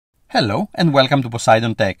Hello and welcome to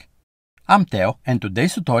Poseidwn Tech. I'm Theo and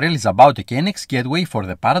today's tutorial is about a KNX Gateway for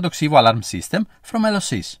the Paradox Evo Alarm System from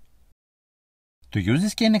Elausys. To use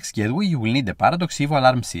this KNX Gateway you will need a Paradox Evo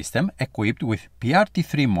Alarm System equipped with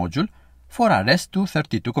PRT3 module for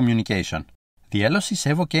RS-232 communication. The Elausys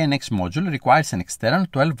EVO-KNX Module requires an external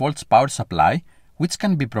 12 volts power supply which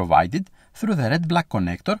can be provided through the red-black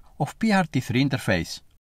connector of PRT3 Interface.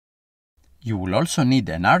 You will also need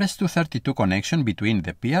an RS-232 connection between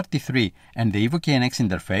the PRT3 and the EVO-KNX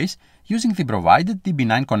interface using the provided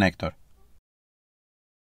DB9 connector.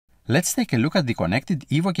 Let's take a look at the connected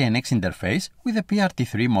EVO-KNX interface with the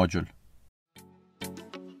PRT3 module.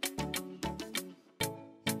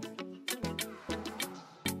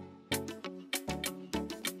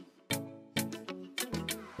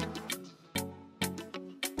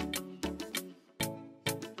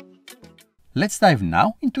 Let's dive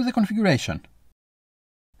now into the configuration.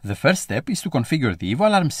 The first step is to configure the Evo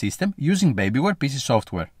Alarm System using Babyware PC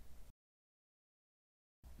software.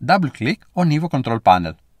 Double-click on Evo Control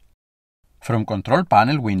Panel. From Control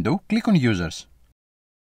Panel window, click on Users.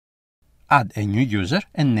 Add a new user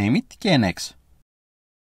and name it KNX.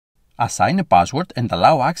 Assign a password and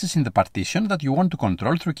allow access in the partition that you want to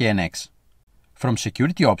control through KNX. From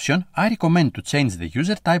Security option, I recommend to change the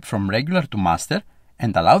user type from regular to master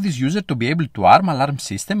and allow this user to be able to arm alarm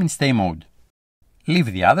system in stay mode.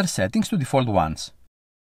 Leave the other settings to default ones.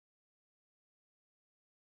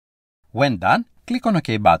 When done, click on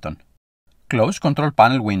OK button. Close Control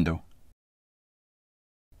Panel window.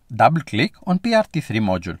 Double-click on PRT3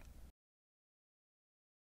 module.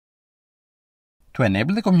 To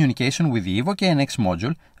enable the communication with the EVO-KNX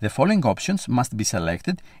module, the following options must be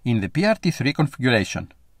selected in the PRT3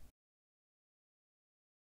 configuration.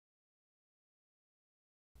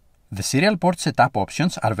 The serial port setup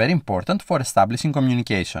options are very important for establishing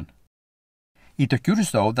communication. It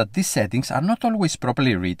occurs though that these settings are not always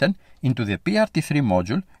properly written into the PRT3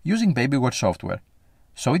 module using Babyware software,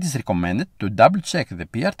 so it is recommended to double-check the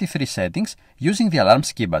PRT3 settings using the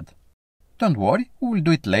Alarms keypad. Don't worry, we will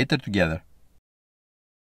do it later together.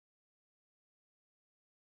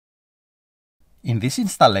 In this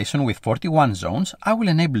installation with 41 zones, I will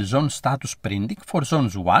enable zone status printing for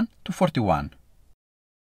zones 1 to 41.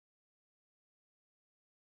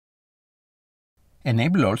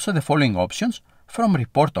 Enable also the following options from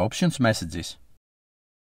Report Options messages.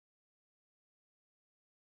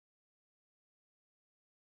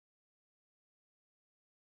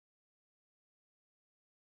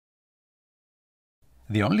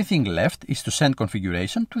 The only thing left is to send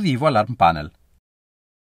configuration to the Evo Alarm panel.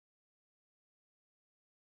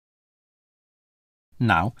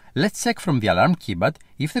 Now, let's check from the Alarm keypad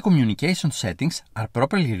if the communication settings are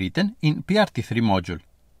properly written in PRT3 module.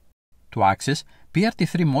 To access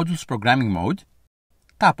PRT3 module's programming mode,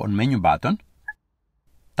 tap on Menu button,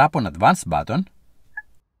 tap on Advanced button,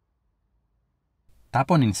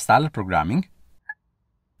 tap on Installer Programming,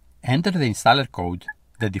 enter the installer code.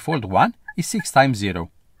 The default one is 6x0.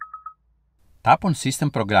 Tap on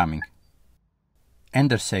System Programming.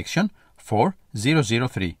 Enter section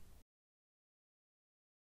 4003.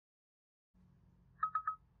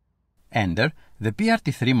 Enter the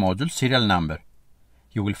PRT3 module serial number.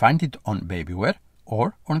 You will find it on Babyware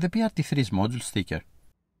or on the PRT3's module sticker.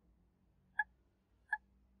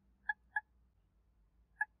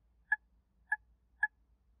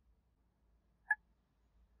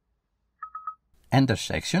 Enter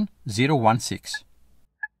section 016.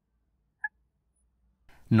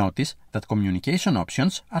 Notice that communication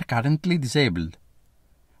options are currently disabled.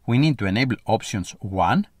 We need to enable options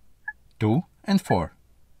 1, 2 and 4.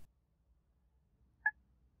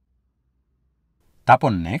 Tap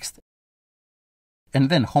on Next and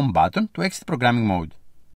then Home button to exit programming mode.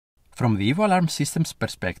 From the Evo Alarm System's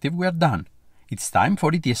perspective, we are done. It's time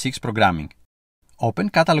for ETS6 programming. Open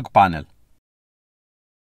Catalog panel.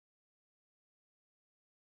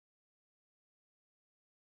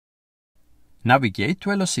 Navigate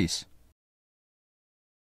to Elausys.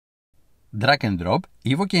 Drag and drop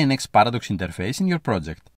EVO-KNX Paradox Interface in your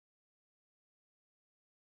project.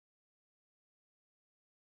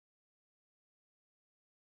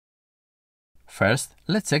 First,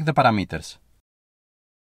 let's check the parameters.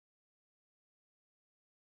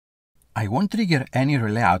 I won't trigger any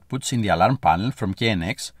relay outputs in the alarm panel from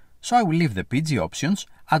KNX, so I will leave the PG options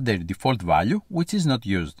at their default value, which is not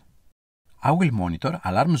used. I will monitor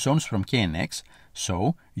alarm zones from KNX,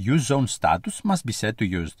 so Use Zone status must be set to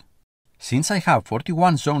Used. Since I have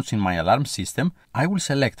 41 zones in my alarm system, I will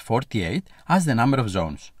select 48 as the number of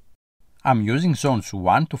zones. I'm using zones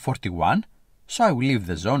 1 to 41, so I will leave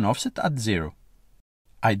the zone offset at 0.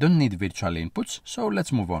 I don't need virtual inputs, so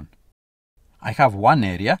let's move on. I have one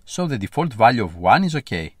area, so the default value of 1 is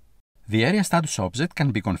OK. The area status object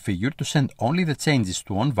can be configured to send only the changes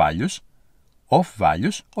to on values, off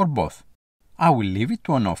values, or both. I will leave it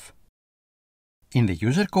to on-off. In the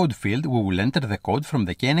user code field, we will enter the code from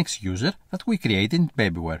the KNX user that we created in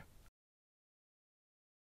Babyware.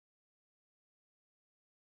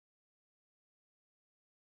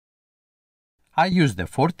 I use the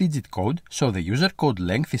 4-digit code, so the user code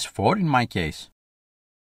length is 4 in my case.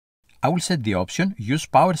 I will set the option Use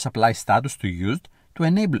Power Supply Status to Used to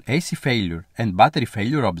enable AC failure and battery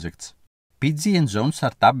failure objects. PG and zone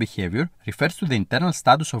startup behavior refers to the internal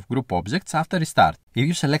status of group objects after restart. If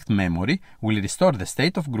you select memory, will restore the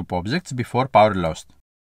state of group objects before power lost.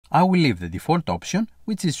 I will leave the default option,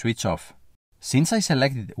 which is switch off. Since I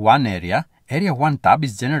selected one area, Area 1 tab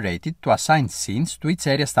is generated to assign scenes to each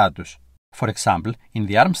area status. For example, in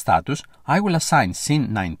the ARM status, I will assign scene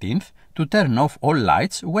 19th to turn off all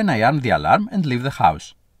lights when I arm the alarm and leave the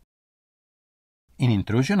house. In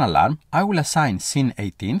intrusion alarm, I will assign scene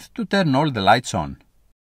 18th to turn all the lights on.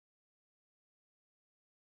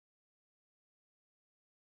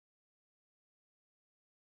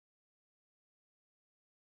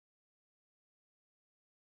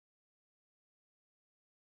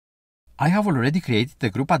 I have already created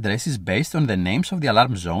the group addresses based on the names of the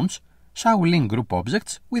alarm zones, so I will link group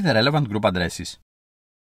objects with the relevant group addresses.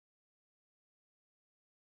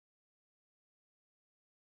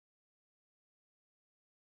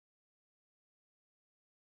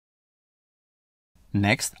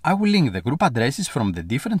 Next, I will link the group addresses from the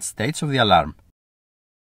different states of the alarm.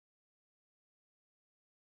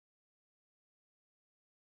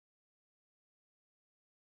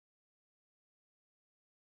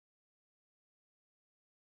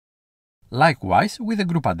 Likewise with the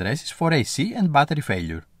group addresses for AC and battery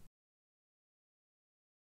failure.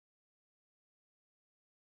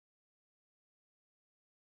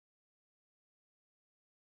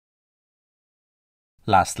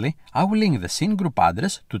 Lastly, I will link the scene group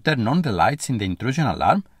address to turn on the lights in the intrusion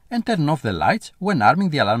alarm and turn off the lights when arming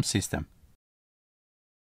the alarm system.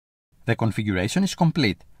 The configuration is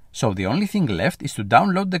complete, so the only thing left is to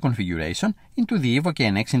download the configuration into the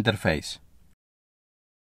EVO-KNX interface.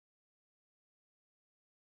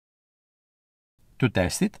 To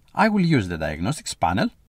test it, I will use the diagnostics panel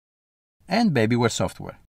and Babyware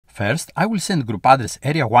software. First, I will send group address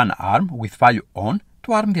area 1 arm with value on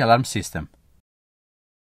to arm the alarm system.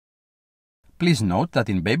 Please note that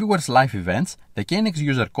in Babyware's live events, the KNX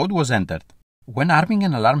user code was entered. When arming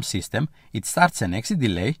an alarm system, it starts an exit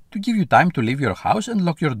delay to give you time to leave your house and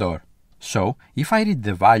lock your door. So, if I read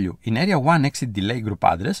the value in area 1 exit delay group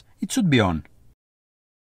address, it should be on.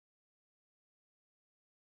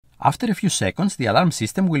 After a few seconds, the alarm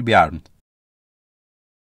system will be armed.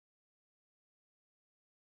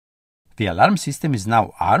 The alarm system is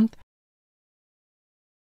now armed.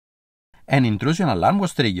 An intrusion alarm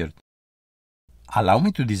was triggered. Allow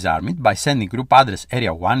me to disarm it by sending group address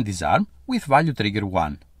area 1 disarm with value trigger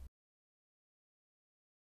 1.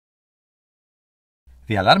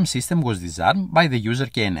 The alarm system was disarmed by the user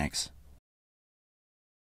KNX.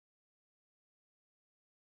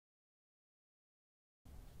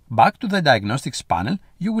 Back to the diagnostics panel,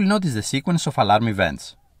 you will notice the sequence of alarm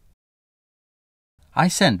events. I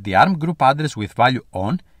sent the armed group address with value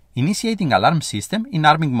on, initiating alarm system in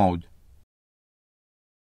arming mode.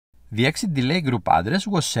 The exit delay group address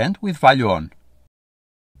was sent with value on.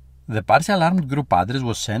 The partial armed group address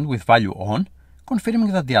was sent with value on,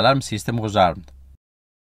 confirming that the alarm system was armed.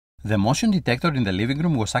 The motion detector in the living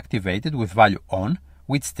room was activated with value on,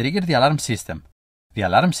 which triggered the alarm system. The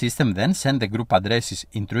alarm system then sent the group addresses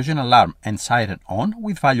intrusion alarm and siren on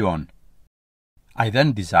with value on. I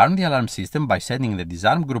then disarmed the alarm system by sending the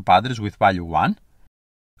disarm group address with value 1,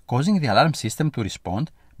 causing the alarm system to respond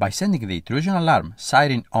by sending the intrusion alarm,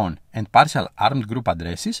 siren on, and partial armed group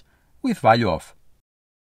addresses with value off.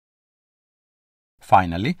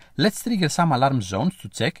 Finally, let's trigger some alarm zones to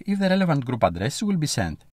check if the relevant group addresses will be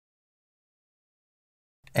sent.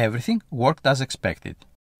 Everything worked as expected.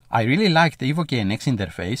 I really liked the EVO-KNX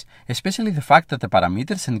interface, especially the fact that the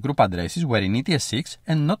parameters and group addresses were in ETS6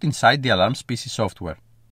 and not inside the alarm's PC software.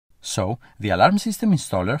 So, the alarm system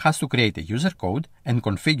installer has to create a user code and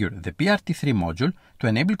configure the PRT3 module to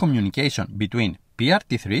enable communication between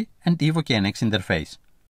PRT3 and EVO-KNX interface.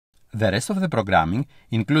 The rest of the programming,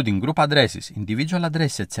 including group addresses, individual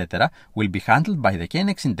addresses, etc., will be handled by the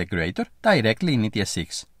KNX integrator directly in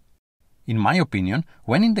ETS6. In my opinion,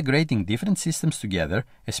 when integrating different systems together,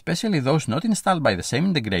 especially those not installed by the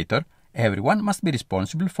same integrator, everyone must be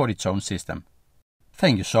responsible for its own system.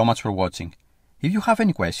 Thank you so much for watching. If you have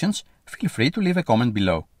any questions, feel free to leave a comment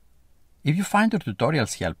below. If you find our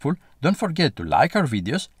tutorials helpful, don't forget to like our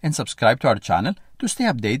videos and subscribe to our channel to stay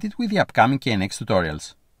updated with the upcoming KNX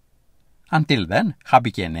tutorials. Until then,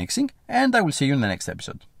 happy KNXing, and I will see you in the next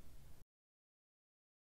episode.